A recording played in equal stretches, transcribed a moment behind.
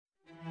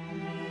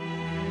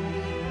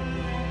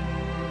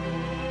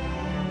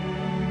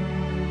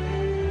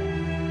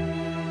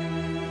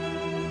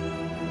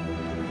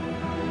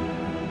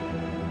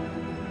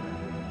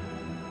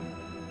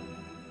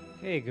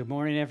Okay, good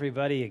morning,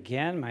 everybody.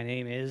 Again, my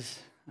name is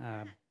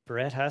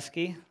Brett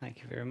Husky.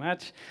 Thank you very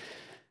much.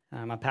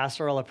 I'm a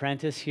pastoral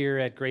apprentice here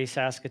at Grace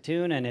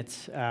Saskatoon, and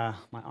it's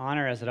my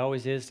honor, as it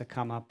always is, to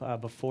come up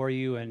before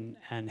you and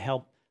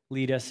help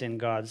lead us in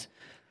God's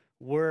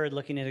Word,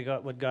 looking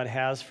at what God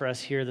has for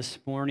us here this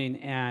morning.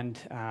 And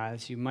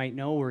as you might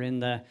know, we're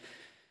in the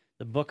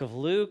book of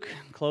Luke,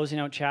 closing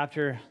out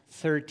chapter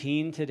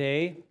 13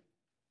 today.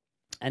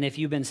 And if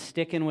you've been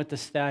sticking with the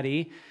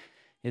study,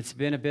 it's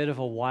been a bit of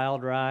a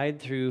wild ride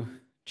through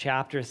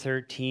chapter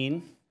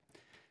 13.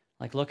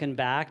 Like looking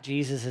back,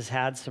 Jesus has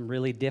had some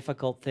really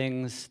difficult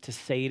things to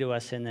say to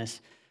us in this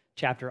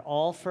chapter,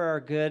 all for our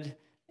good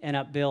and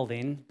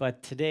upbuilding.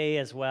 But today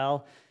as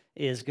well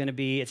is going to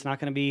be, it's not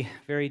going to be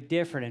very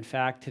different. In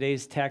fact,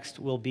 today's text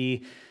will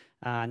be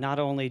not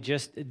only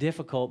just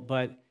difficult,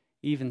 but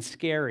even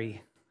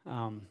scary.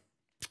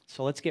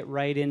 So let's get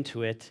right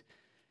into it.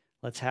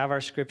 Let's have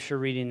our scripture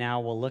reading now.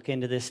 We'll look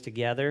into this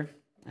together.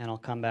 And I'll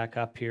come back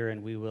up here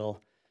and we will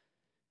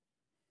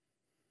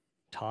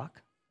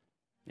talk.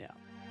 Yeah.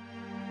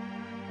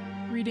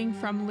 Reading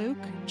from Luke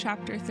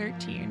chapter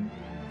 13,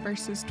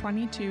 verses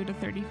 22 to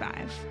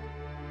 35.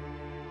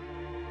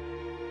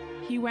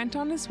 He went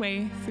on his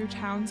way through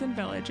towns and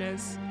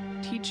villages,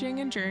 teaching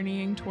and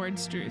journeying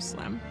towards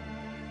Jerusalem.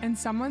 And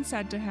someone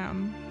said to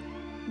him,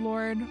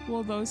 "Lord,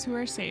 will those who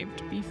are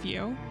saved be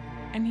few?"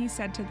 And he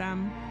said to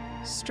them,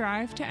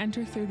 "Strive to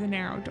enter through the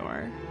narrow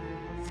door.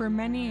 For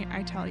many,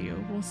 I tell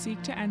you, will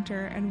seek to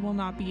enter and will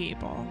not be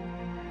able.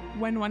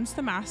 When once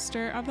the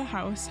master of the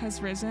house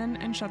has risen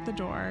and shut the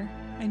door,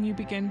 and you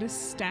begin to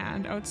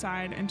stand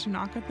outside and to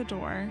knock at the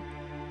door,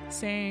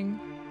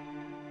 saying,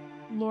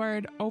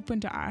 'Lord,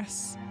 open to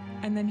us,'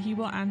 and then he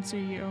will answer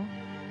you,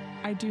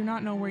 'I do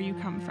not know where you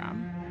come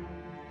from.'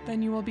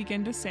 Then you will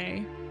begin to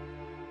say,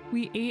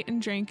 'We ate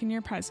and drank in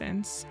your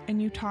presence, and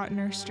you taught in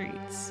our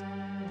streets.'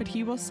 But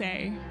he will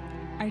say,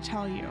 'I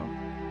tell you,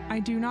 I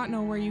do not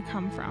know where you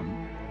come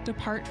from.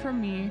 Depart from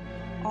me,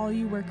 all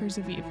you workers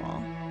of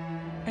evil.'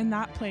 In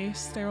that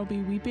place there will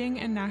be weeping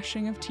and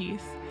gnashing of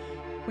teeth,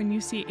 when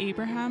you see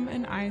Abraham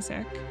and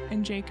Isaac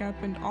and Jacob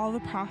and all the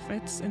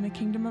prophets in the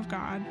kingdom of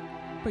God,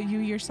 but you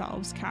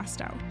yourselves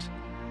cast out.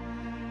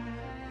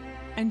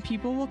 And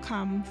people will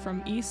come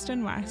from east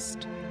and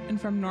west, and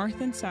from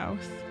north and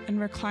south, and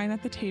recline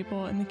at the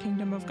table in the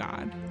kingdom of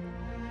God.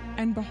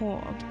 And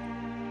behold,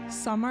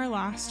 some are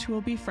last who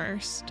will be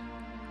first,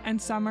 and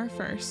some are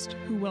first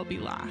who will be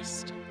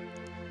last."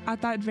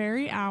 At that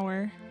very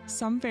hour,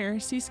 some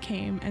Pharisees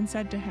came and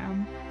said to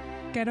him,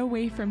 "Get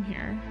away from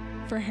here,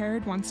 for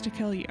Herod wants to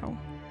kill you."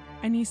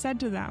 And he said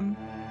to them,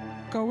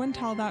 "Go and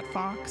tell that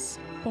fox,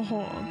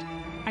 'Behold,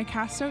 I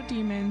cast out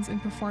demons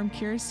and perform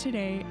cures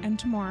today and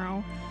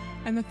tomorrow,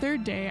 and the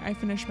third day I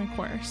finish my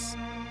course.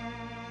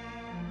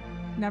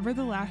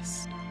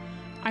 Nevertheless,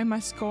 I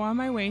must go on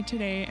my way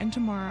today and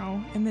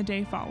tomorrow and the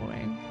day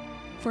following.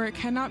 For it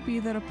cannot be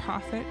that a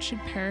prophet should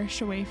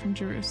perish away from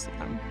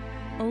Jerusalem.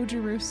 O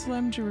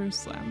Jerusalem,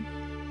 Jerusalem,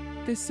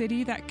 the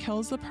city that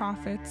kills the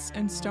prophets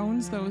and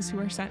stones those who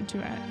are sent to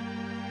it.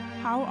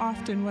 How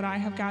often would I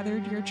have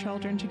gathered your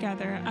children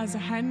together as a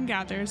hen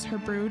gathers her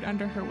brood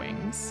under her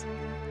wings,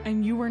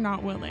 and you were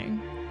not willing.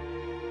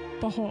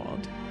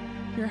 Behold,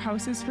 your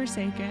house is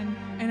forsaken,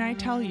 and I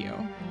tell you,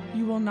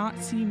 you will not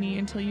see me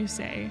until you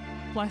say,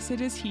 'Blessed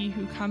is he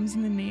who comes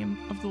in the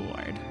name of the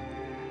Lord.'"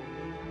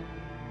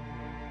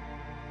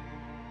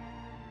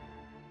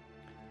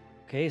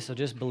 Okay, so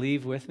just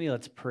believe with me.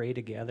 Let's pray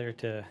together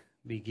to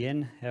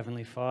begin.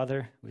 Heavenly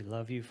Father, we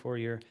love you for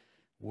your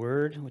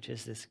word, which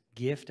is this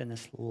gift and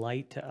this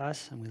light to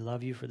us, and we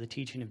love you for the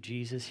teaching of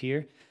Jesus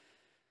here.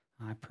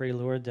 I pray,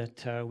 Lord,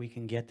 that we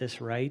can get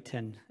this right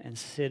and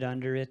sit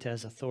under it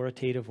as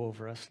authoritative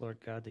over us, Lord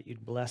God, that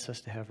you'd bless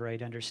us to have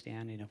right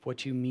understanding of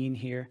what you mean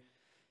here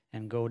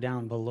and go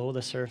down below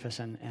the surface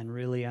and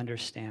really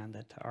understand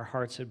that our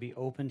hearts would be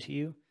open to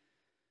you.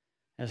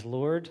 As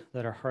Lord,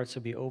 that our hearts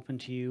will be open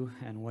to you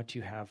and what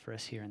you have for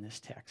us here in this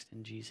text,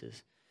 in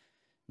Jesus'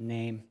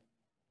 name.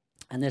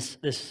 And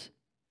this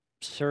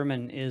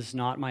sermon is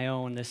not my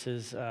own. This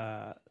is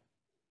the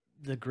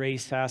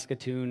Grace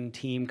Saskatoon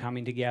team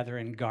coming together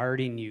and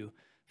guarding you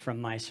from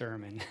my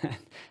sermon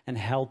and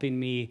helping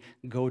me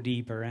go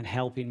deeper and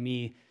helping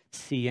me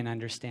see and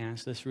understand.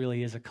 So this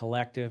really is a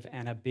collective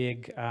and a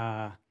big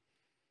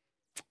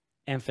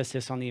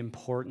emphasis on the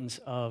importance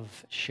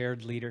of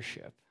shared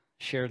leadership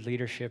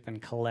and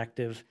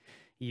collective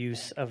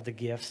use of the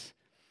gifts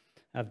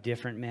of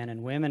different men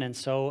and women. And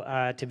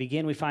so to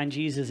begin, we find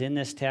Jesus in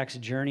this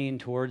text journeying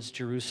towards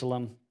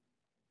Jerusalem,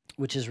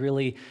 which is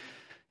really,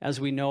 as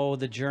we know,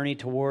 the journey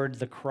toward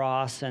the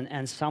cross.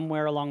 And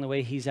somewhere along the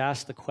way, he's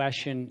asked the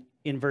question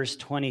in verse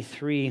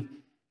 23,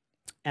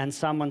 and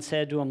someone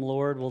said to him,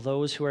 "Lord, will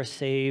those who are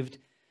saved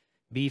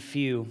be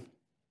few?"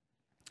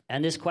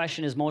 And this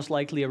question is most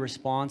likely a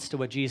response to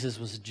what Jesus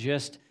was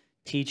just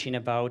teaching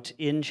about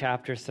in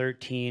chapter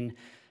 13,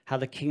 how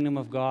the kingdom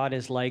of God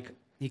is like,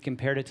 he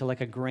compared it to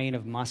like a grain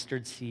of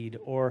mustard seed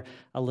or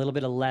a little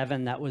bit of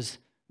leaven that was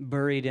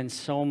buried in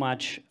so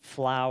much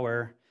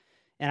flour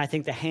And I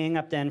think the hang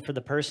up then for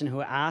the person who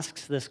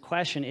asks this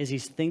question is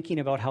he's thinking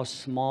about how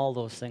small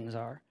those things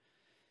are.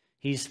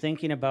 He's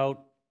thinking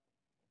about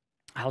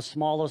how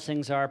small those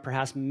things are,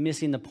 perhaps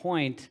missing the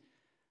point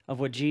of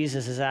what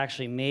Jesus is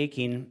actually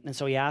making. And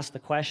so he asked the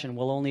question,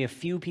 will only a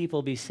few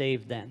people be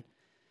saved then,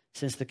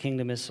 since the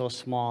kingdom is so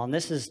small? And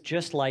this is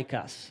just like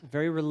us.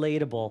 Very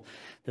relatable,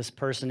 this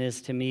person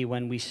is to me,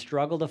 when we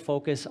struggle to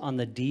focus on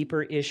the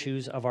deeper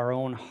issues of our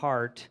own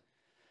heart,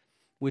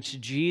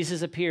 which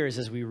Jesus appears,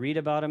 as we read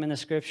about him in the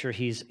scripture,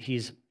 he's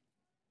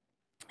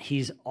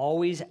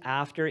always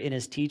after in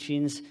his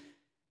teachings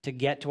to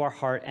get to our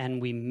heart,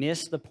 and we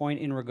miss the point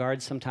in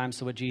regards sometimes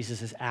to what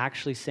Jesus is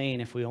actually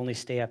saying if we only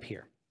stay up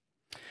here.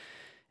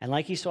 And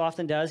like he so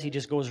often does, he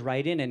just goes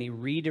right in and he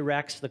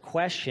redirects the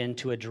question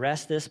to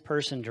address this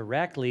person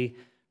directly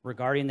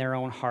regarding their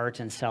own heart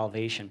and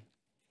salvation.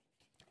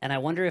 And I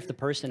wonder if the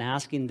person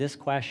asking this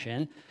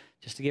question,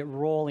 just to get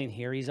rolling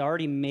here, he's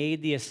already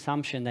made the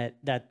assumption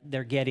that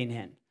they're getting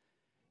in.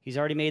 He's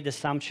already made the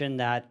assumption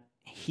that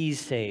he's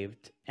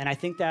saved. And I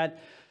think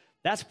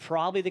that's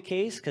probably the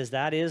case, because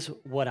that is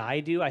what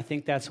I do. I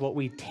think that's what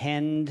we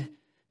tend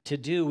to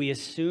do. We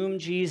assume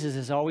Jesus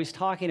is always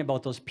talking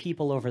about those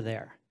people over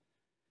there.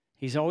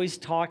 He's always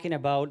talking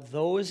about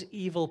those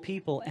evil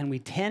people, and we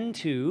tend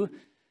to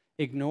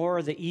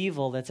ignore the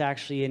evil that's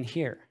actually in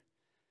here.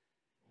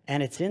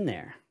 And it's in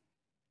there.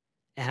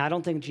 And I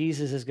don't think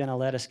Jesus is going to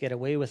let us get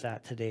away with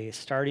that today,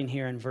 starting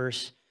here in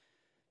verse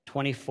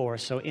 24.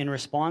 So in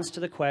response to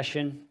the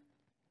question,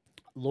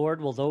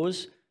 Lord, will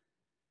those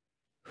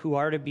who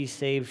are to be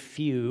saved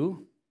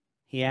few?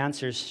 He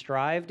answers,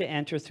 strive to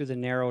enter through the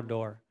narrow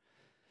door,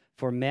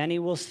 for many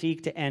will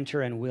seek to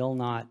enter and will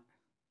not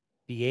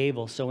be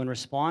able. So in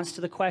response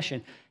to the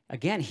question,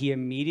 again, he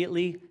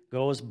immediately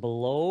goes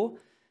below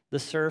the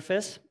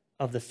surface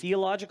of the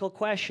theological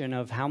question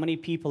of how many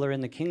people are in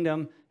the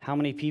kingdom, how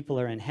many people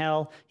are in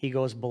hell. He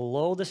goes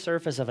below the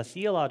surface of a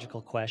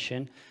theological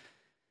question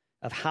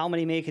of how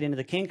many make it into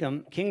the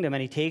kingdom,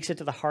 and he takes it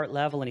to the heart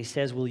level and he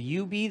says, will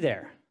you be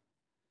there?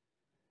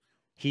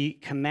 He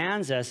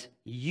commands us,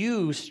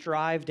 you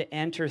strive to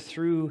enter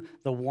through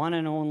the one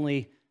and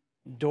only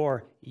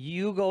door.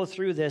 You go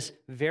through this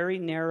very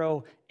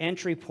narrow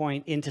entry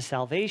point into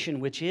salvation,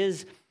 which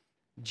is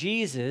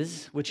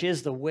Jesus, which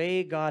is the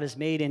way God has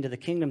made into the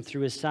kingdom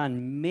through his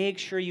son. Make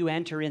sure you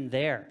enter in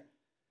there.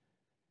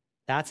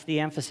 That's the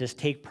emphasis.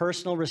 Take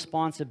personal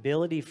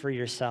responsibility for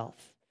yourself.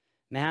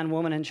 Man,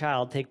 woman, and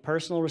child, take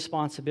personal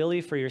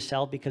responsibility for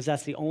yourself, because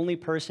that's the only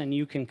person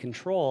you can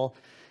control,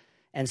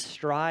 and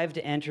strive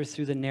to enter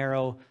through the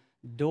narrow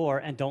door.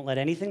 And don't let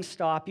anything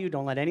stop you.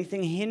 Don't let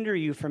anything hinder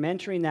you from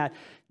entering that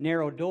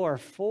narrow door.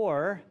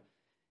 For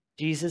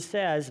Jesus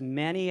says,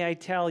 many, I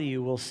tell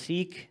you, will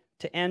seek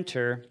to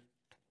enter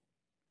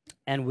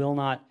and will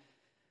not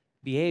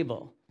be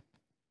able.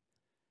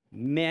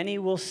 Many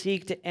will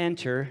seek to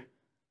enter.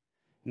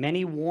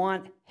 Many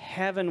want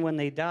heaven when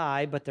they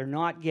die, but they're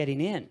not getting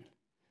in,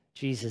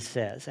 Jesus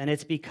says. And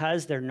it's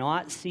because they're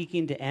not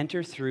seeking to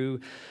enter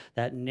through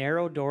that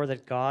narrow door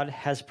that God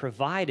has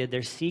provided.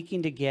 They're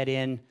seeking to get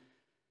in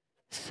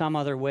some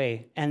other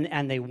way.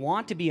 And they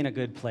want to be in a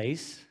good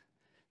place.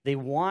 They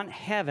want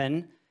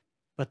heaven,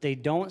 but they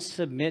don't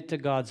submit to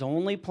God's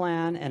only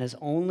plan and his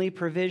only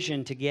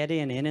provision to get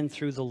in and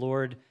through the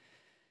Lord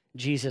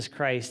Jesus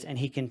Christ. And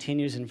he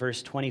continues in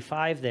verse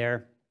 25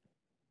 there.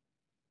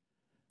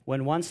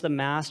 When once the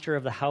master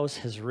of the house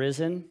has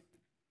risen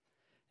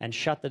and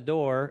shut the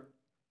door,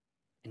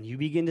 and you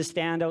begin to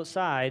stand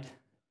outside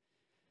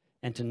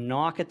and to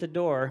knock at the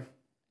door,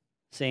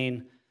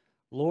 saying,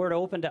 Lord,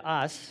 open to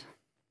us,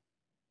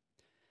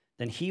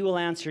 then he will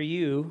answer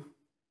you,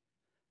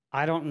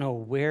 I don't know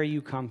where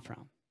you come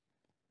from.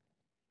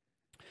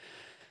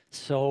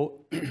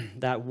 So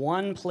that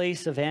one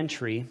place of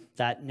entry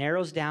that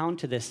narrows down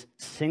to this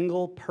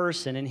single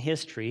person in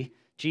history,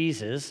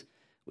 Jesus,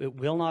 it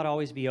will not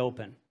always be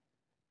open.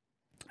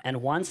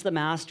 And once the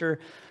master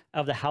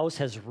of the house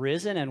has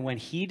risen, and when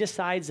he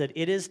decides that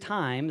it is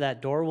time,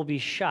 that door will be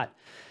shut.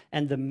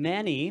 And the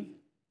many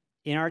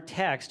in our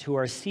text who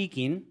are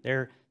seeking,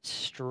 they're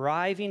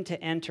striving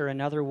to enter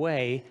another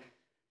way,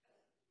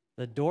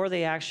 the door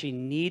they actually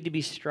need to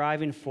be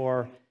striving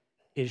for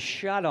is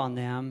shut on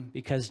them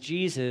because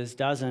Jesus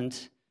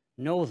doesn't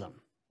know them.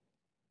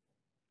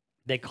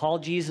 They call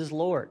Jesus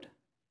Lord.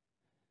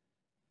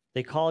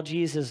 They call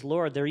Jesus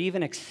Lord. They're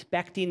even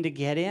expecting to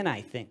get in,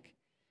 I think.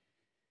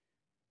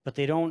 But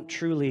they don't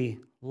truly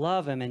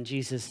love him. And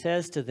Jesus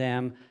says to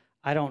them,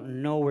 I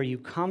don't know where you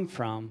come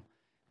from,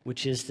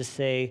 which is to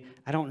say,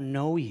 I don't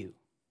know you.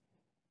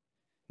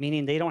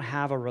 Meaning they don't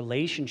have a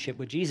relationship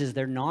with Jesus.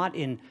 They're not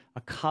in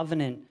a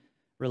covenant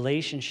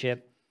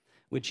relationship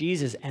with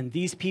Jesus. And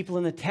these people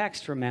in the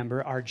text,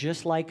 remember, are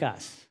just like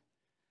us.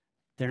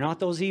 They're not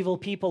those evil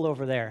people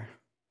over there.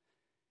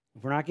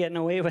 We're not getting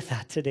away with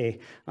that today,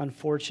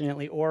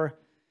 unfortunately. Or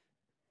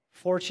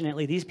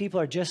fortunately, these people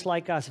are just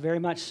like us, very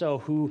much so,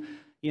 who,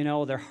 you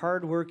know, they're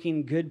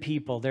hardworking, good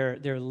people.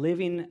 They're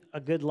living a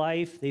good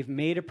life. They've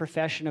made a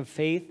profession of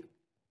faith.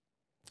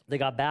 They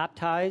got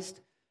baptized.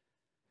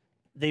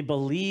 They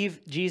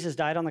believe Jesus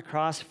died on the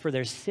cross for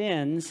their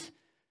sins,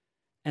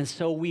 and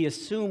so we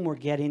assume we're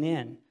getting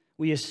in.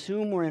 We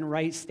assume we're in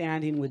right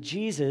standing with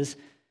Jesus,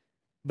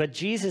 but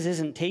Jesus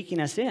isn't taking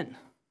us in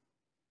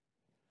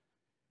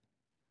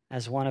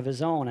as one of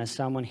his own, as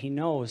someone he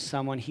knows,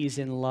 someone he's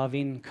in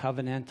loving,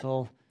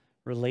 covenantal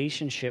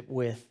relationship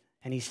with.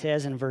 And he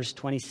says in verse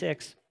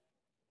 26,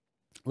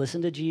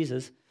 listen to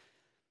Jesus,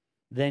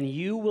 then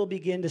you will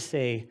begin to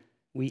say,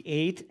 we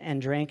ate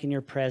and drank in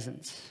your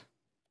presence,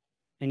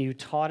 and you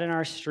taught in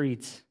our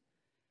streets.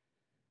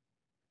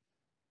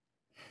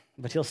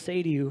 But he'll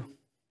say to you,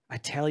 I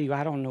tell you,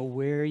 I don't know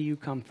where you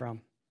come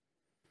from.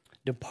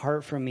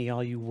 Depart from me,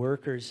 all you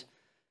workers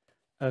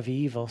of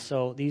evil.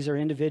 So these are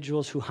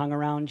individuals who hung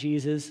around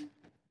Jesus.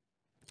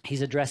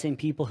 He's addressing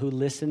people who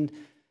listened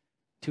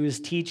to his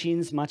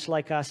teachings, much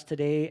like us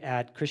today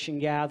at Christian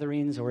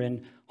gatherings or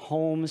in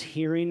homes,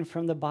 hearing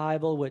from the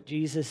Bible what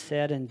Jesus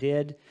said and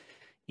did,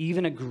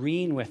 even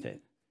agreeing with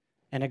it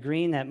and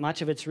agreeing that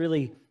much of it's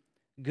really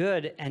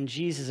good. And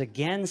Jesus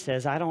again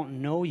says, I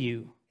don't know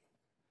you.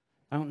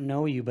 I don't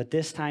know you. But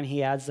this time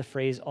he adds the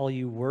phrase, all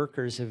you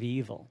workers of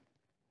evil.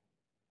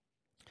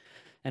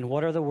 And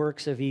what are the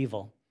works of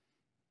evil?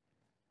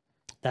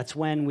 That's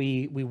when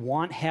we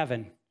want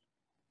heaven.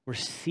 We're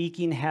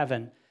seeking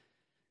heaven.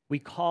 We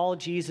call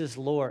Jesus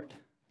Lord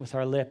with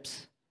our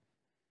lips.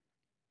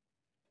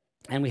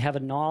 And we have a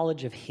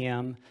knowledge of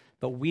him,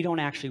 but we don't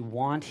actually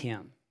want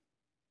him.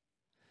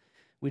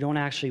 We don't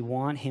actually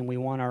want him. We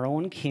want our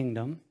own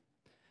kingdom.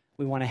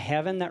 We want a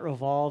heaven that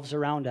revolves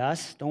around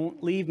us.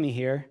 Don't leave me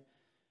here.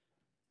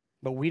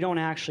 But we don't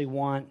actually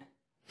want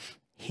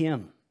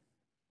him.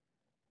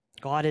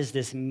 God is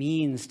this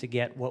means to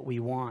get what we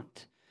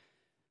want.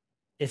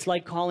 It's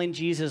like calling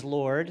Jesus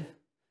Lord,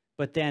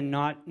 but then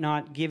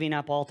not giving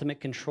up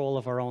ultimate control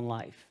of our own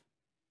life,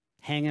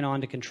 hanging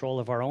on to control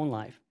of our own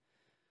life.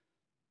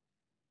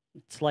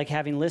 It's like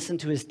having listened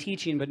to his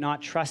teaching, but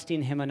not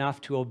trusting him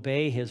enough to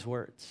obey his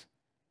words.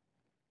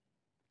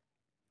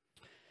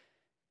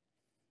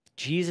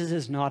 Jesus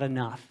is not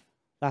enough.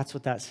 That's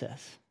what that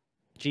says.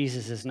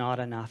 Jesus is not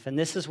enough. And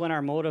this is when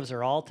our motives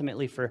are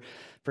ultimately for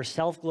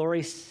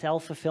self-glory,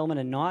 self-fulfillment,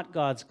 and not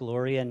God's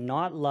glory, and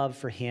not love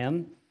for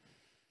him,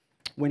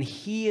 when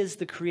he is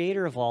the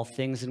creator of all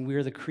things and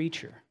we're the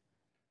creature.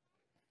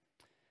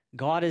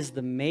 God is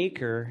the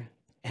maker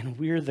and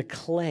we're the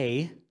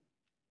clay.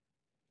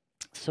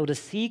 So to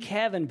seek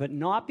heaven but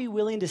not be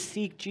willing to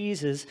seek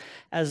Jesus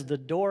as the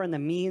door and the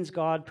means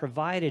God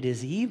provided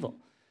is evil,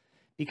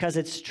 because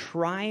it's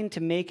trying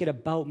to make it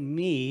about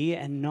me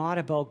and not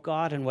about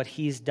God and what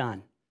he's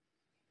done.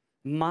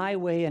 My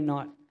way and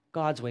not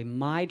God's way.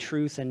 My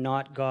truth and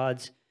not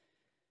God's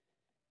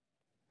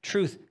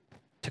truth.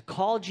 To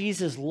call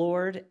Jesus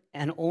Lord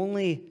and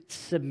only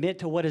submit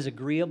to what is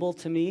agreeable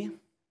to me.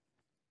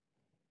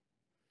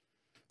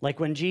 Like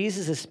when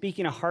Jesus is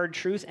speaking a hard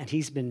truth, and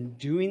he's been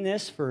doing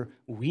this for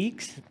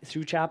weeks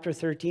through chapter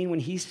 13, when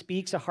he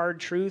speaks a hard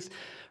truth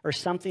or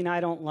something I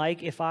don't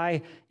like, if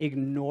I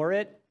ignore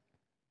it,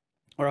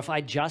 or if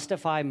I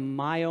justify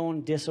my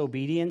own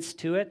disobedience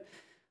to it,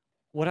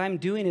 what I'm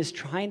doing is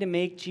trying to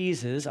make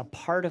Jesus a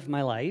part of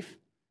my life,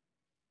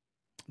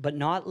 but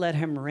not let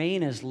him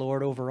reign as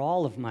Lord over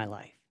all of my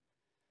life.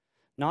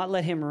 Not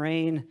let him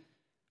reign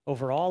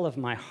over all of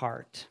my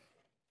heart.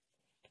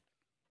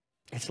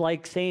 It's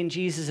like saying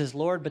Jesus is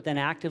Lord, but then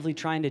actively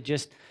trying to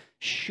just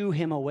shoo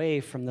him away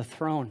from the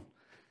throne.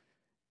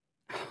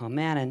 Oh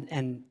man,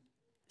 and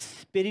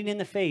spitting in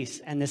the face,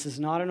 and this is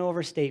not an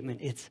overstatement,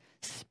 it's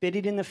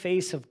spitting in the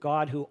face of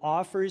God who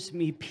offers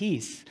me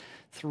peace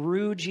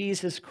through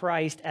Jesus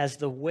Christ as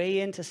the way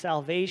into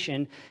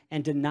salvation,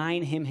 and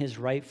denying him his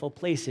rightful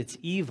place. It's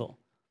evil.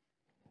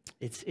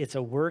 It's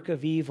a work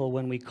of evil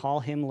when we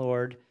call him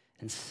Lord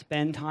and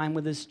spend time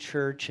with his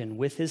church and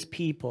with his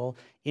people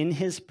in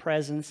his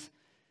presence,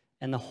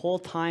 and the whole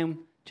time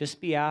just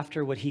be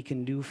after what he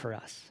can do for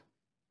us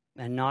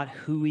and not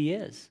who he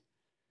is,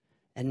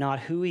 and not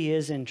who he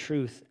is in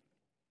truth.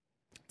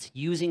 It's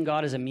using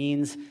God as a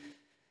means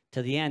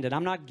to the end. And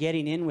I'm not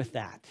getting in with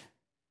that.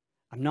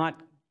 I'm not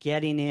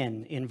getting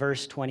in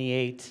verse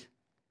 28.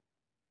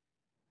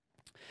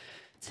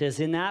 It says,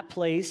 in that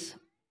place,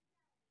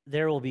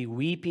 there will be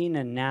weeping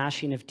and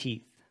gnashing of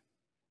teeth.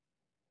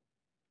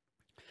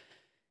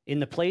 In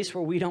the place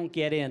where we don't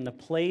get in, the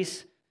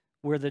place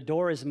where the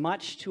door is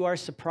much to our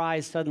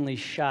surprise suddenly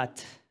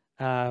shut,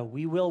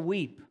 we will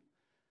weep.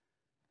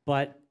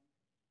 But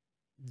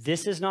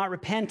this is not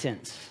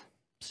repentance.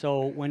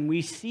 So when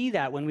we see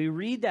that, when we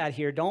read that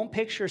here, don't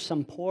picture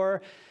some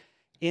poor,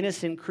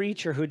 innocent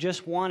creature who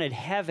just wanted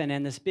heaven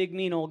and this big,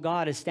 mean old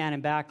God is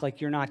standing back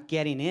like you're not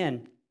getting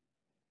in.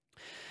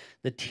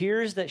 The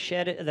tears that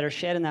are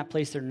shed in that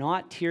place, they're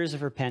not tears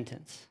of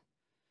repentance.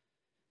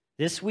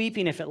 This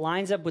weeping, if it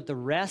lines up with the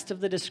rest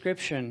of the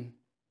description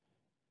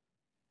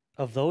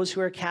of those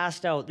who are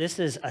cast out, this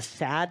is a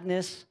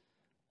sadness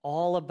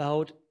all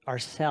about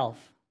ourself.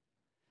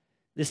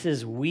 This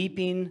is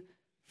weeping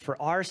for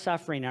our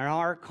suffering and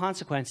our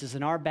consequences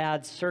and our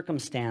bad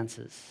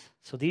circumstances.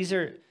 So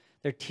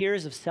they're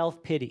tears of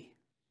self-pity.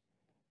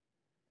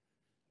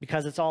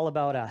 because it's all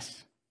about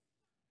us.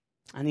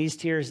 And these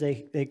tears,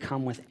 they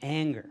come with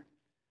anger.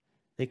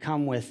 They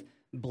come with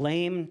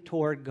blame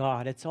toward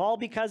God. It's all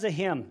because of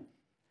him.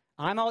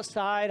 I'm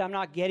outside. I'm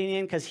not getting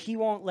in because he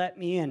won't let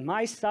me in.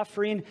 My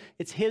suffering,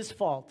 it's his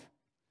fault.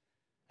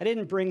 I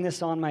didn't bring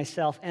this on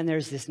myself. And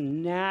there's this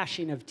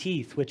gnashing of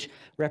teeth, which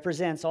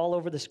represents all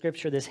over the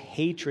scripture this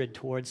hatred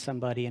towards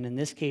somebody. And in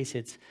this case,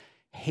 it's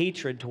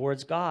hatred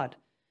towards God,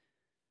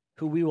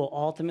 who we will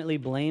ultimately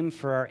blame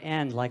for our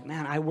end. Like,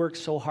 man, I worked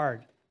so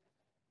hard.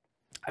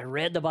 I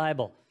read the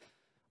Bible.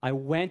 I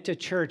went to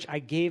church. I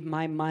gave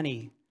my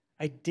money.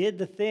 I did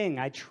the thing.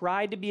 I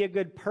tried to be a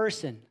good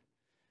person.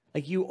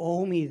 Like, you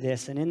owe me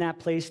this. And in that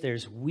place,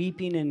 there's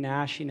weeping and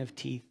gnashing of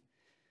teeth.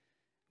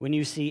 When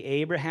you see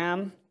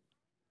Abraham,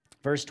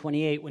 verse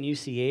 28, when you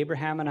see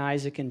Abraham and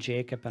Isaac and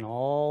Jacob and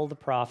all the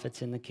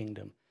prophets in the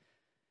kingdom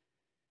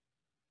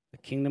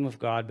of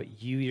God,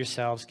 but you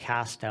yourselves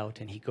cast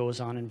out. And he goes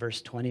on in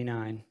verse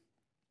 29.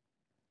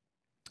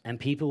 And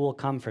people will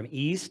come from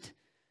east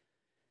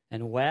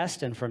and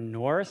west and from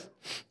north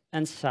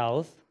and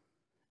south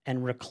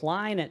and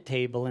recline at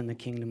table in the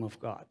kingdom of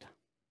God.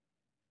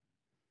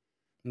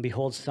 And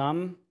behold,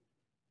 some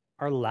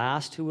are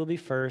last who will be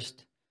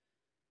first,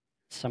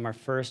 some are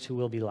first who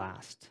will be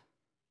last.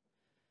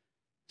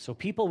 So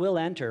people will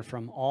enter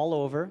from all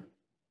over,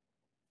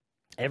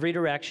 every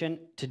direction,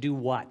 to do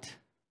what?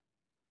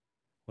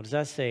 What does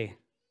that say?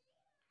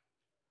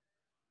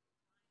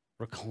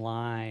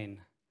 Recline.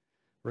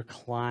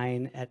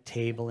 Recline at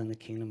table in the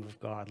kingdom of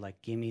God. Like,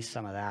 give me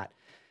some of that.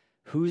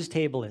 Whose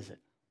table is it?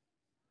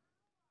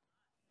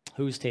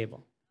 Whose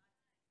table?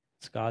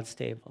 It's God's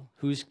table.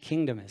 Whose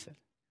kingdom is it?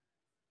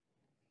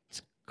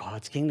 It's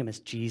God's kingdom. It's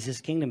Jesus'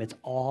 kingdom. It's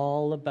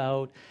all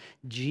about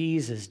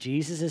Jesus.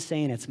 Jesus is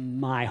saying, it's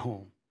my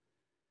home.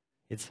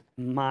 It's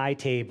my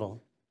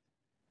table.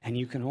 And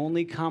you can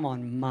only come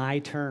on my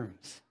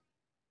terms,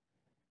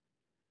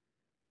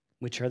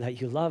 which are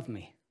that you love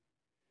me.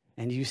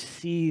 And you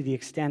see the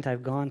extent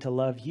I've gone to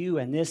love you.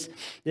 And this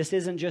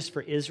isn't just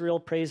for Israel,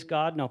 praise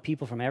God. No,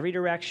 people from every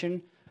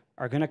direction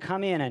are going to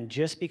come in. And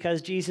just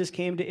because Jesus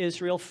came to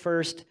Israel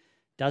first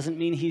doesn't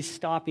mean he's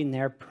stopping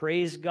there.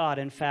 Praise God.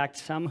 In fact,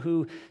 some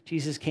who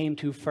Jesus came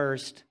to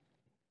first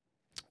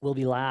will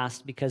be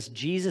last, because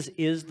Jesus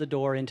is the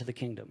door into the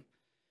kingdom.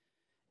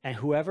 And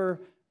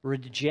whoever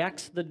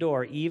rejects the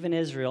door, even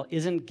Israel,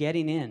 isn't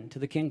getting into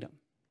the kingdom.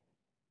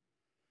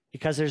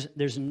 Because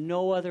there's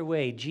no other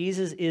way.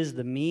 Jesus is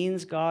the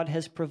means God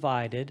has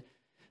provided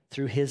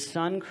through his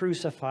Son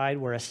crucified,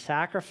 where a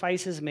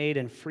sacrifice is made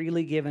and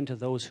freely given to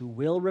those who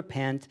will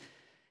repent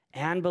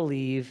and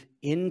believe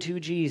into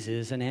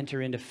Jesus and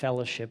enter into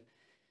fellowship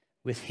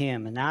with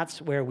him. And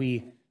that's where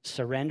we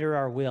surrender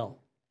our will,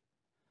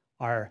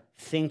 our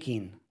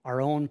thinking,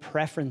 our own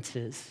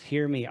preferences,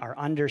 hear me, our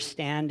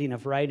understanding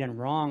of right and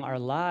wrong, our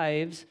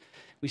lives.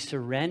 We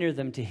surrender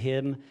them to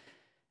him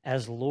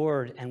as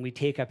Lord, and we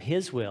take up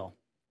his will,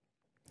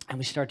 and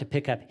we start to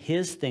pick up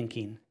his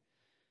thinking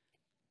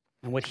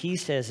and what he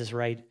says is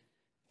right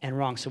and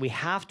wrong. So we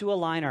have to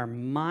align our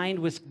mind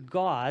with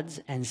God's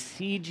and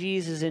see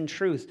Jesus in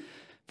truth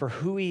for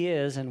who he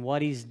is and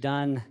what he's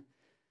done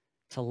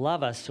to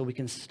love us, so we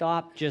can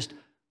stop just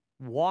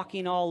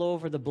walking all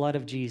over the blood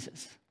of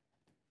Jesus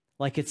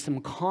like it's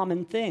some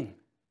common thing.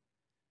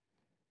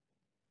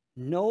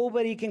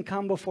 Nobody can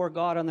come before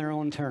God on their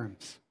own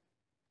terms.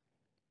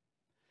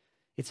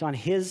 It's on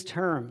his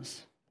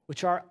terms,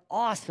 which are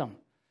awesome.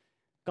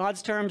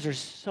 God's terms are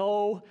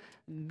so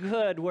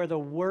good, where the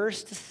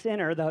worst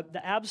sinner, the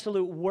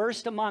absolute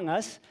worst among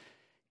us,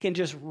 can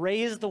just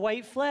raise the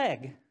white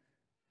flag.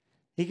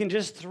 He can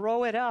just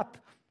throw it up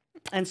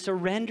and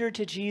surrender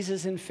to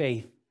Jesus in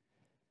faith,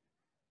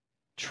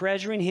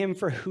 treasuring him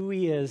for who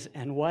he is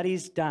and what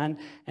he's done,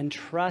 and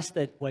trust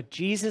that what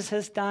Jesus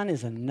has done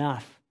is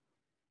enough.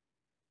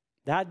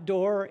 That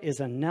door is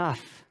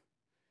enough.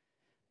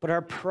 But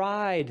our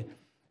pride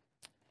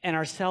and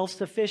our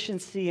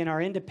self-sufficiency and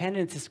our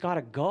independence, it's got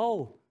to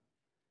go.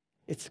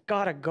 It's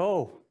got to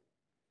go.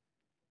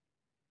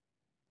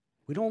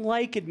 We don't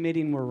like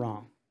admitting we're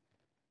wrong.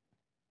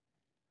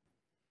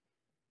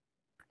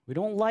 We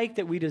don't like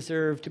that we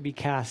deserve to be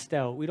cast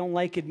out. We don't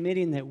like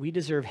admitting that we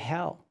deserve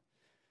hell.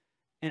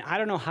 And I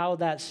don't know how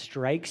that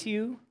strikes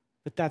you,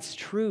 but that's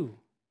true.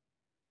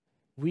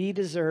 We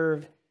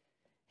deserve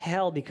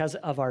hell because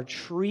of our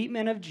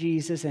treatment of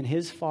Jesus, and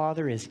his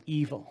Father is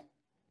evil.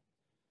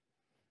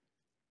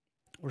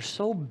 We're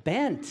so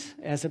bent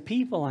as a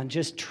people on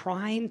just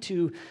trying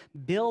to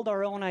build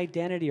our own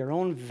identity, our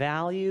own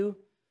value.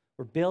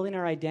 We're building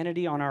our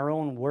identity on our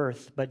own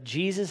worth. But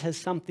Jesus has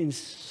something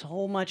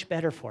so much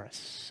better for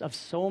us, of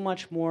so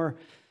much more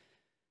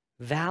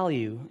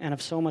value and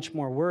of so much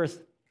more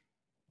worth.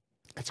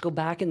 Let's go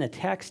back in the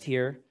text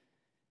here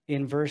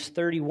in verse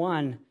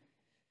 31.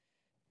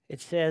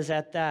 It says,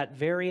 at that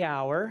very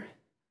hour,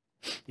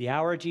 the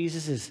hour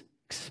Jesus is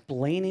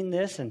explaining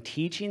this and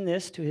teaching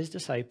this to his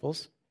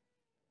disciples,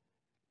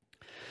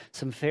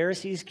 some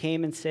Pharisees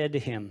came and said to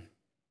him,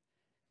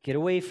 "Get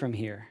away from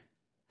here,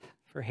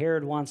 for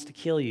Herod wants to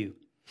kill you."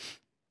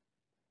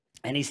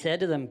 And he said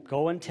to them,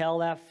 go and tell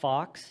that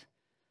fox,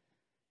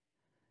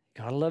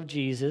 gotta love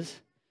Jesus.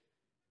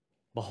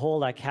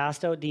 Behold, I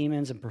cast out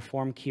demons and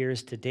perform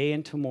cures today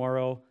and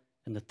tomorrow,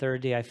 and the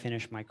third day I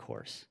finish my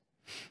course.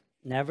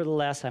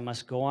 Nevertheless, I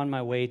must go on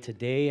my way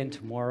today and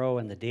tomorrow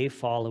and the day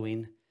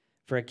following,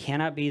 for it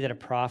cannot be that a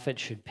prophet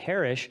should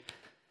perish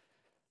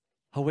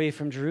away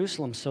from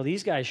Jerusalem. So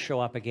these guys show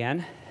up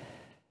again,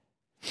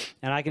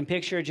 and I can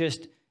picture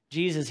just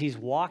Jesus. He's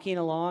walking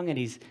along and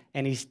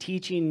he's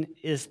teaching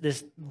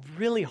this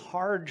really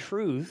hard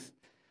truth,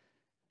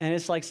 and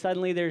it's like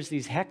suddenly there's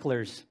these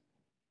hecklers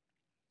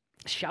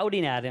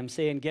shouting at him,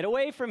 saying, "Get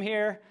away from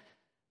here!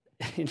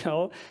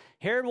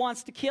 Herod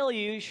wants to kill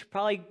you. You should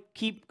probably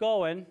keep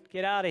going.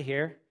 Get out of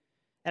here."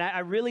 And I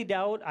really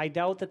doubt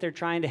that they're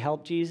trying to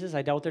help Jesus.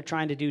 I doubt they're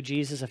trying to do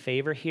Jesus a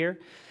favor here.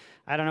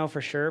 I don't know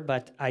for sure,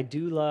 but I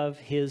do love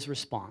his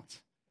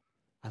response.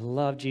 I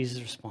love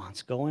Jesus'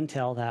 response. Go and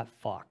tell that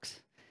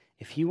fox.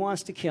 If he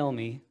wants to kill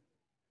me,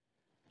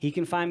 he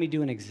can find me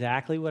doing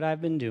exactly what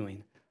I've been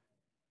doing.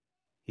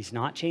 He's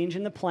not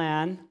changing the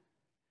plan,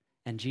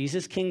 and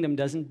Jesus' kingdom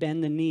doesn't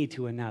bend the knee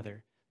to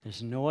another.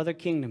 There's no other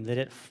kingdom that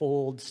it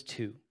folds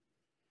to.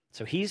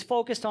 So he's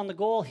focused on the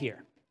goal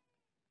here.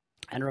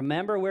 And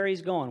remember where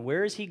he's going.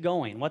 Where is he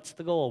going? What's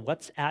the goal?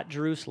 What's at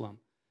Jerusalem?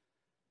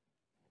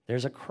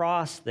 There's a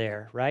cross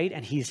there, right?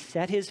 And he's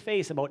set his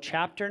face. About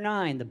chapter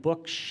 9, the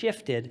book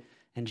shifted,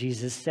 and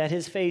Jesus set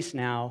his face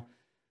now.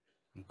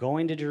 I'm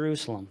going to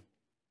Jerusalem,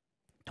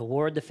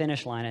 toward the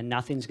finish line, and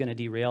nothing's going to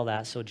derail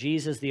that. So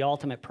Jesus, the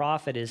ultimate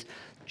prophet, is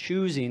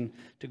choosing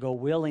to go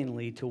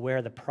willingly to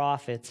where the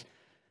prophets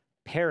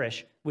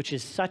perish, which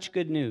is such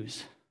good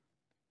news.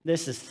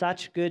 This is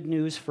such good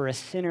news for a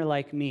sinner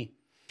like me,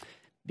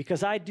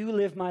 because I do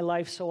live my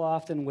life so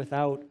often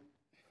without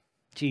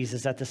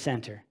Jesus at the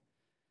center.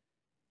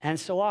 And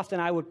so often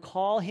I would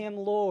call him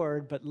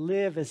Lord, but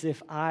live as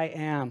if I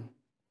am.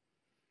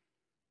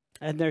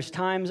 And there's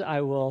times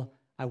I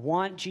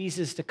want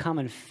Jesus to come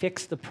and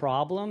fix the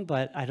problem,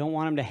 but I don't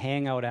want him to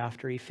hang out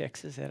after he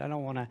fixes it. I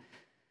don't want to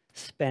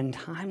spend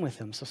time with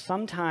him. So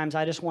sometimes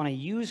I just want to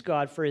use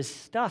God for his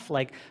stuff,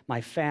 like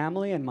my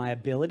family and my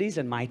abilities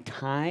and my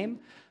time,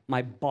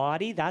 my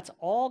body. That's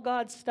all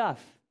God's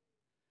stuff.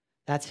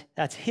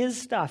 That's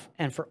his stuff.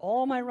 And for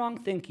all my wrong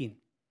thinking,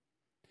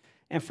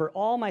 and for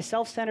all my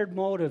self-centered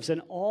motives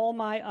and all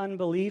my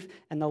unbelief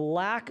and the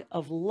lack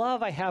of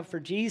love I have for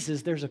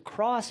Jesus, there's a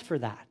cross for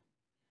that.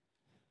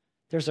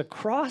 There's a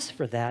cross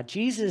for that.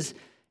 Jesus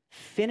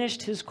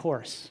finished his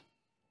course.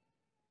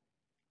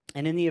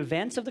 And in the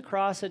events of the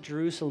cross at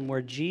Jerusalem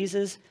where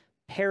Jesus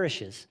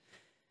perishes,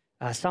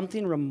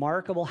 something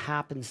remarkable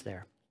happens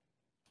there.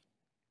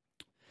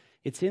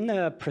 It's in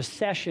the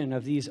procession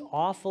of these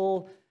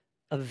awful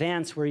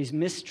events where he's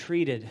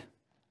mistreated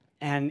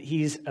and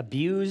he's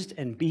abused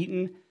and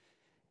beaten,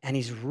 and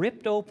he's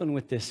ripped open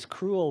with this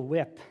cruel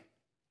whip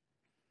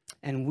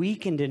and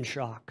weakened in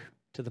shock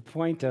to the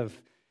point of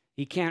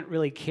he can't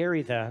really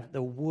carry the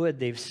wood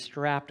they've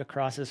strapped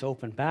across his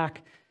open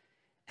back.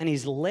 And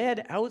he's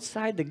led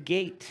outside the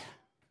gate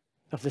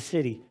of the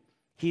city.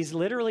 He's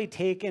literally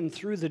taken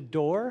through the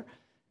door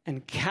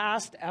and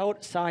cast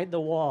outside the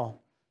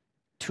wall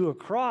to a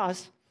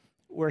cross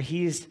where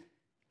he's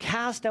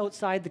cast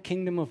outside the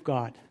kingdom of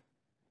God.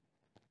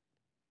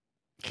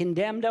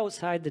 Condemned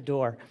outside the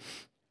door.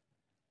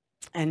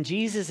 And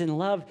Jesus, in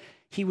love,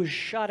 he was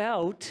shut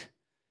out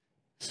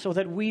so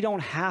that we don't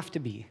have to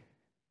be.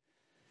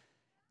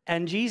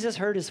 And Jesus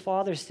heard his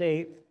Father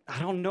say, I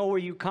don't know where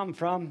you come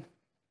from.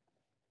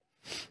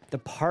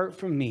 Depart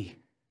from me,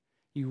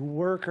 you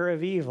worker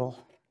of evil,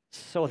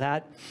 so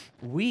that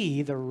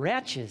we, the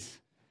wretches,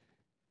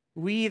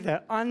 we,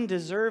 the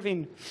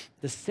undeserving,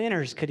 the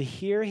sinners, could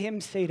hear him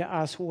say to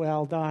us,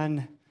 well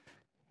done,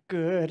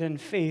 good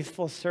and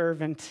faithful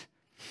servant.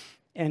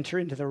 Enter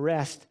into the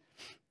rest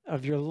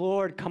of your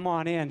Lord. Come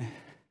on in.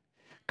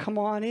 Come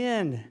on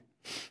in.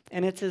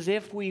 And it's as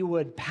if we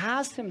would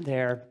pass him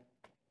there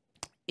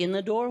in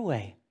the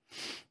doorway.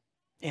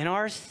 In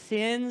our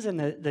sins and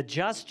the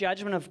just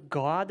judgment of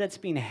God that's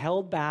being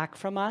held back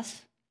from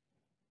us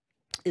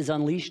is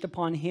unleashed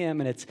upon him,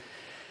 and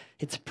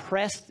it's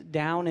pressed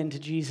down into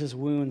Jesus'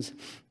 wounds.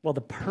 Well, the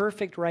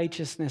perfect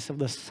righteousness of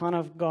the Son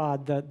of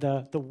God,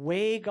 the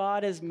way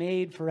God has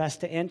made for us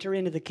to enter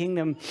into the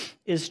kingdom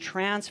is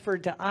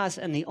transferred to us,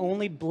 and the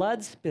only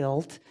blood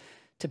spilt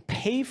to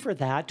pay for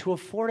that, to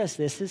afford us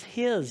this, is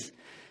his.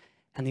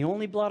 And the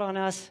only blood on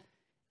us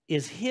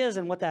is his,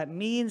 and what that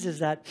means is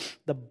that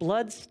the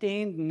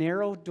blood-stained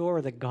narrow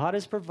door that God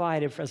has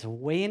provided for us a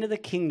way into the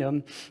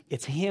kingdom,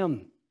 it's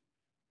him.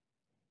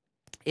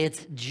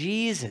 It's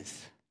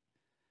Jesus.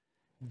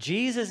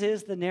 Jesus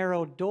is the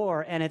narrow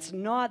door, and it's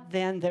not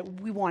then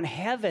that we want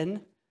heaven.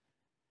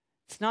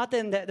 It's not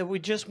then that we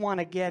just want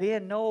to get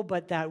in, no,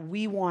 but that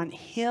we want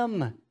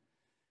him.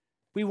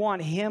 We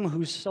want him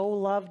who so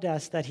loved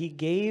us that he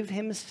gave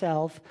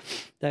himself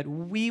that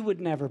we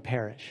would never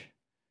perish,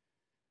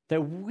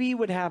 that we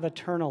would have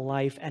eternal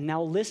life. And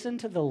now listen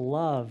to the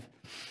love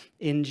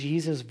in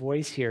Jesus'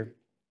 voice here.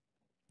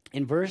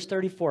 In verse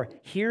 34,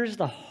 here's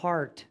the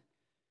heart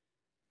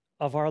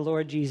of our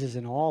Lord Jesus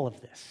in all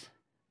of this.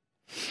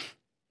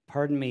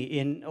 Pardon me.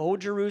 In, O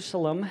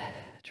Jerusalem,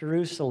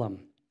 Jerusalem,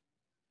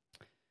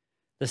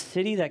 the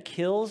city that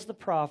kills the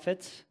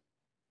prophets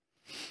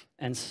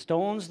and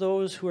stones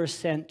those who are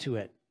sent to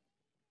it.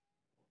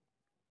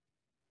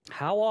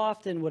 How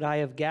often would I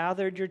have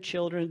gathered your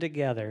children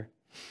together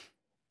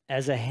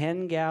as a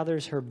hen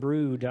gathers her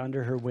brood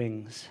under her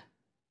wings,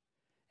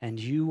 and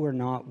you were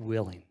not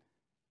willing.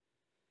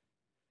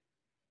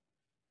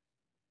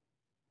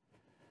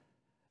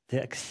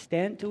 The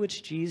extent to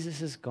which Jesus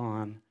has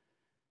gone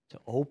to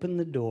open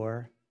the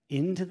door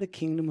into the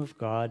kingdom of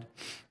God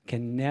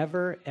can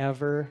never,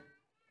 ever,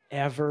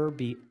 ever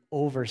be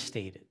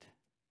overstated.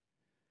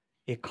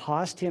 It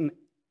cost him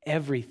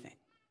everything.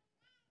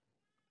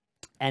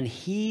 And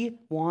he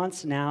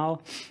wants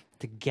now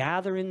to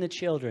gather in the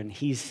children.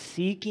 He's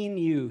seeking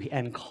you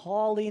and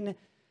calling.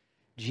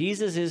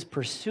 Jesus is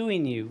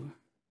pursuing you.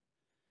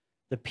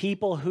 The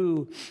people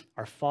who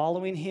are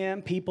following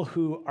him, people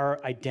who are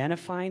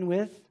identifying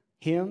with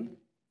him,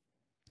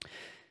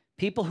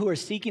 people who are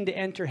seeking to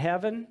enter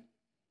heaven,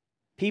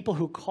 people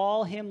who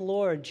call him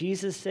Lord.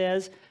 Jesus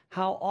says,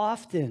 how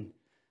often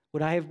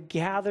would I have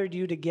gathered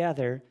you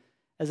together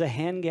as a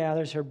hen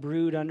gathers her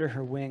brood under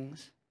her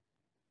wings,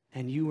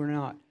 and you were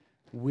not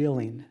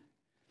willing.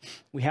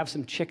 We have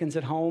some chickens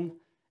at home,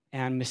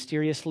 and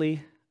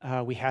mysteriously,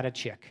 we had a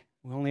chick.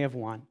 We only have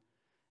one.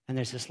 And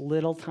there's this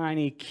little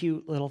tiny,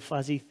 cute, little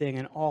fuzzy thing,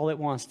 and all it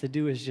wants to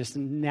do is just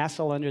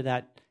nestle under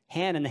that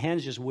hen, and the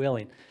hen's just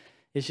willing.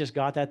 It's just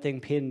got that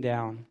thing pinned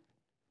down.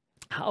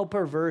 How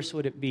perverse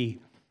would it be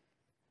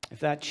if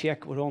that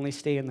chick would only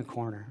stay in the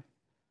corner?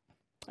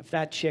 If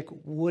that chick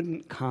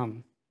wouldn't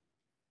come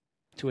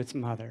to its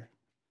mother?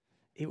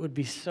 It would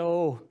be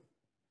so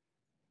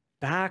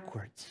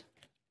backwards.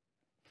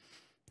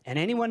 And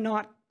anyone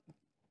not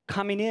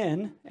coming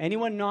in,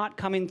 anyone not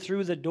coming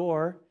through the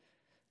door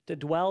to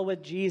dwell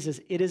with Jesus,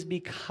 it is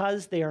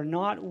because they are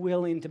not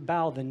willing to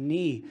bow the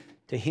knee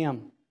to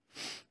him,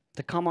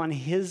 to come on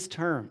his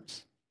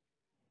terms,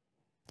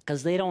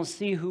 because they don't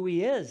see who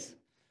he is.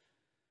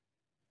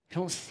 They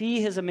don't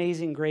see his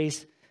amazing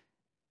grace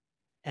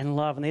and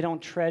love, and they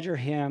don't treasure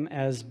him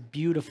as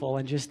beautiful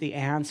and just the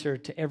answer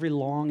to every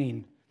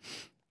longing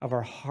of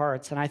our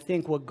hearts. And I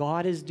think what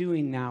God is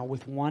doing now,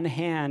 with one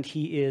hand,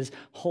 he is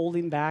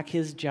holding back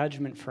his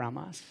judgment from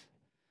us.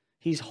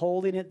 He's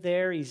holding it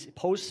there, he's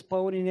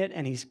postponing it,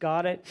 and he's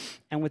got it.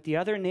 And with the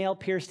other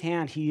nail-pierced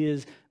hand, he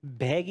is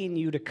begging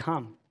you to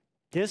come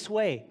this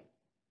way.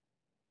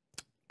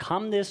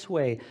 Come this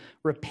way.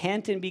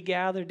 Repent and be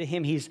gathered to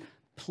him. He's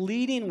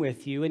pleading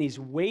with you, and he's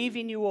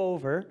waving you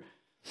over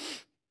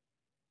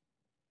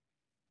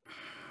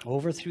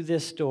through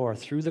this door,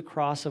 through the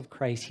cross of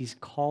Christ. He's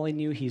calling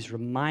you. He's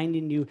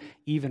reminding you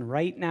even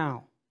right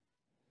now.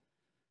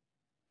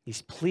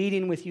 He's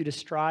pleading with you to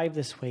strive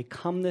this way.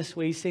 Come this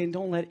way. He's saying,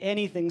 don't let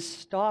anything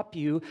stop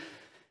you,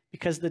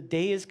 because the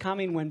day is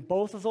coming when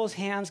both of those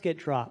hands get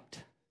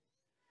dropped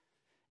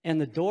and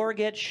the door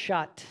gets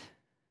shut,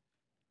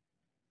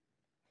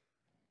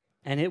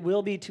 and it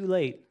will be too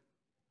late.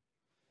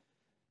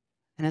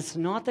 And it's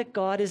not that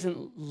God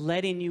isn't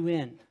letting you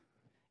in.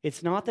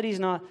 It's not that he's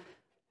not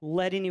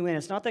letting you in.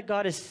 It's not that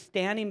God is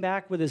standing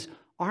back with his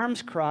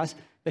arms crossed,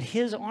 but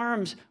his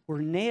arms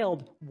were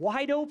nailed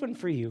wide open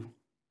for you.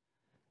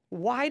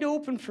 Wide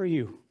open for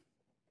you.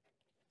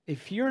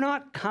 If you're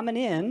not coming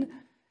in,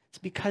 it's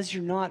because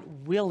you're not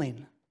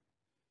willing.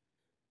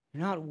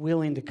 You're not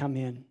willing to come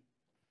in.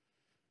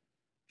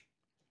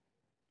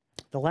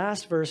 The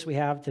last verse we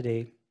have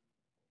today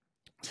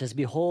says,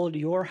 behold,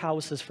 your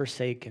house is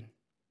forsaken.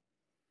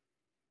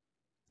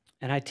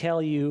 And I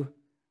tell you,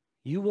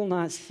 you will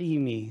not see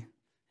me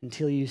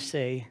until you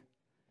say,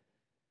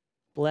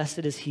 blessed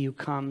is he who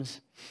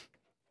comes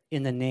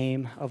in the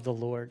name of the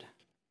Lord.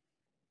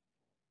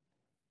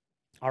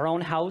 Our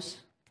own house,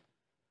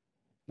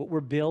 what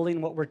we're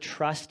building, what we're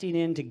trusting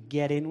in to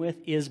get in with,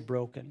 is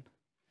broken.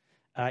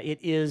 It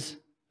is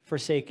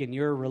forsaken.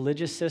 Your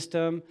religious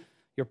system,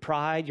 your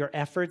pride, your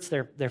efforts,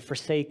 they're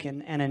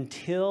forsaken. And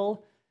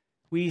until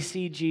we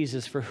see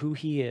Jesus for who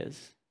he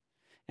is,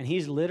 and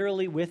he's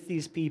literally with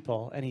these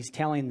people, and he's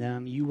telling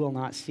them, you will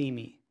not see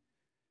me.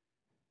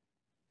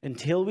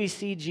 Until we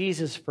see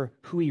Jesus for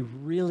who he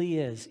really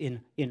is,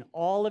 in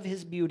all of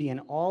his beauty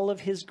and all of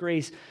his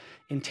grace,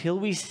 until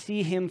we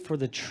see him for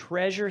the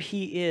treasure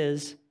he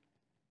is,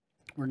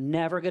 we're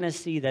never going to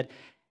see that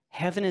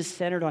heaven is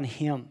centered on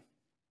him.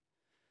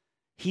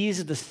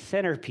 He's the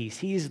centerpiece.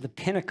 He's the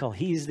pinnacle.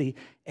 He's the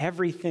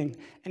everything.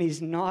 And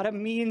he's not a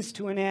means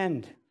to an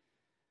end.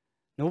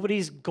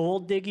 Nobody's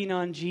gold digging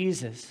on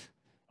Jesus,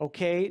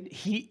 okay?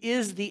 He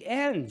is the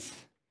end.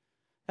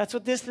 That's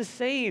what this is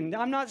saying.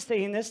 I'm not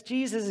saying this.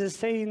 Jesus is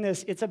saying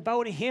this. It's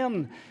about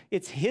him.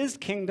 It's his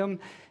kingdom.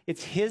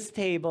 It's his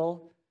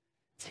table.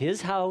 It's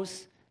his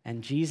house.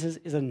 And Jesus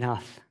is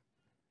enough.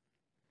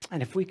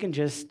 And if we can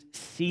just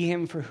see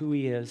him for who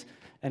he is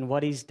and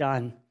what he's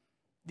done,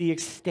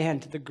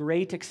 the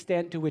great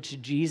extent to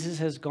which Jesus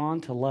has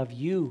gone to love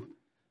you,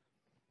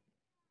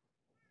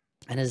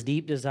 and his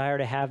deep desire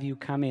to have you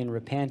come in,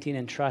 repenting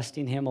and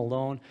trusting him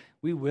alone,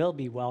 we will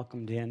be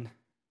welcomed in.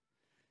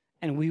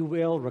 And we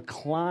will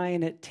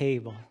recline at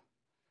table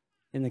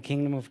in the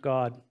kingdom of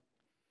God.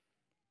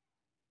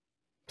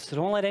 So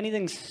don't let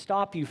anything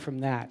stop you from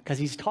that, because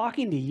he's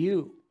talking to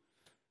you.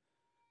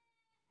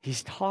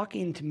 He's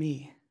talking to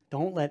me.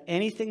 Don't let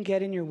anything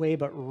get in your way,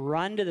 but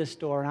run to this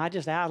door. And I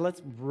just ask,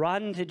 let's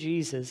run to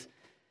Jesus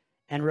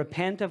and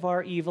repent of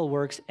our evil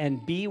works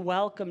and be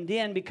welcomed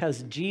in,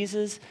 because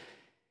Jesus,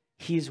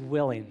 he's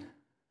willing.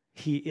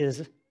 He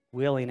is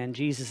willing, and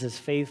Jesus is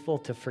faithful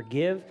to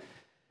forgive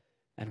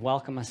and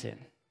welcome us in.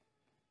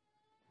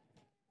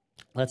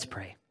 Let's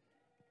pray.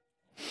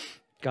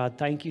 God,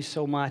 thank you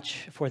so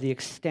much for the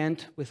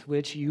extent with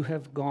which you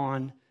have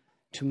gone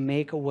to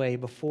make a way.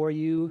 Before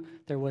you,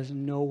 there was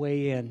no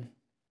way in.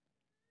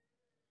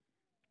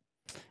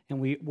 And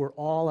we were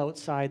all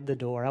outside the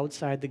door,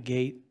 outside the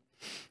gate.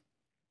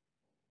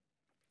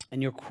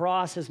 And your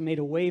cross has made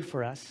a way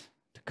for us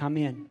to come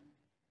in.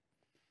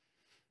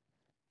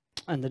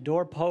 And the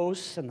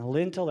doorposts and the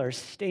lintel are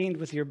stained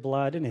with your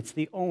blood, and it's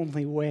the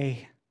only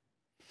way.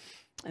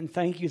 And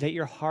thank you that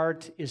your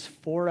heart is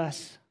for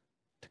us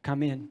to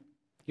come in.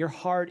 Your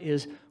heart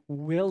is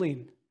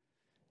willing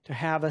to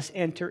have us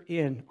enter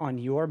in on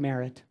your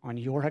merit, on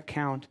your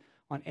account,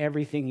 on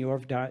everything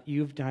you've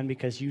done,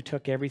 because you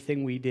took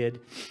everything we did.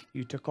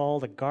 You took all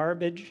the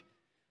garbage,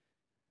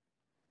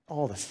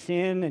 all the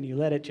sin, and you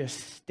let it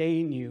just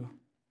stain you.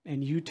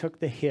 And you took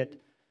the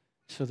hit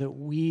so that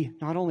we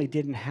not only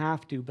didn't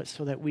have to, but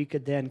so that we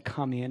could then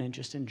come in and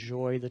just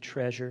enjoy the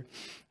treasure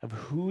of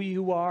who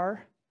you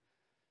are.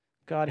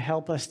 God,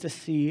 help us to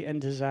see and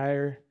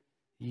desire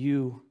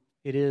you.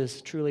 It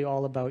is truly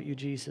all about you,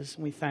 Jesus.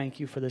 And we thank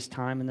you for this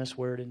time and this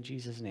word in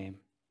Jesus' name.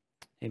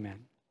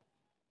 Amen.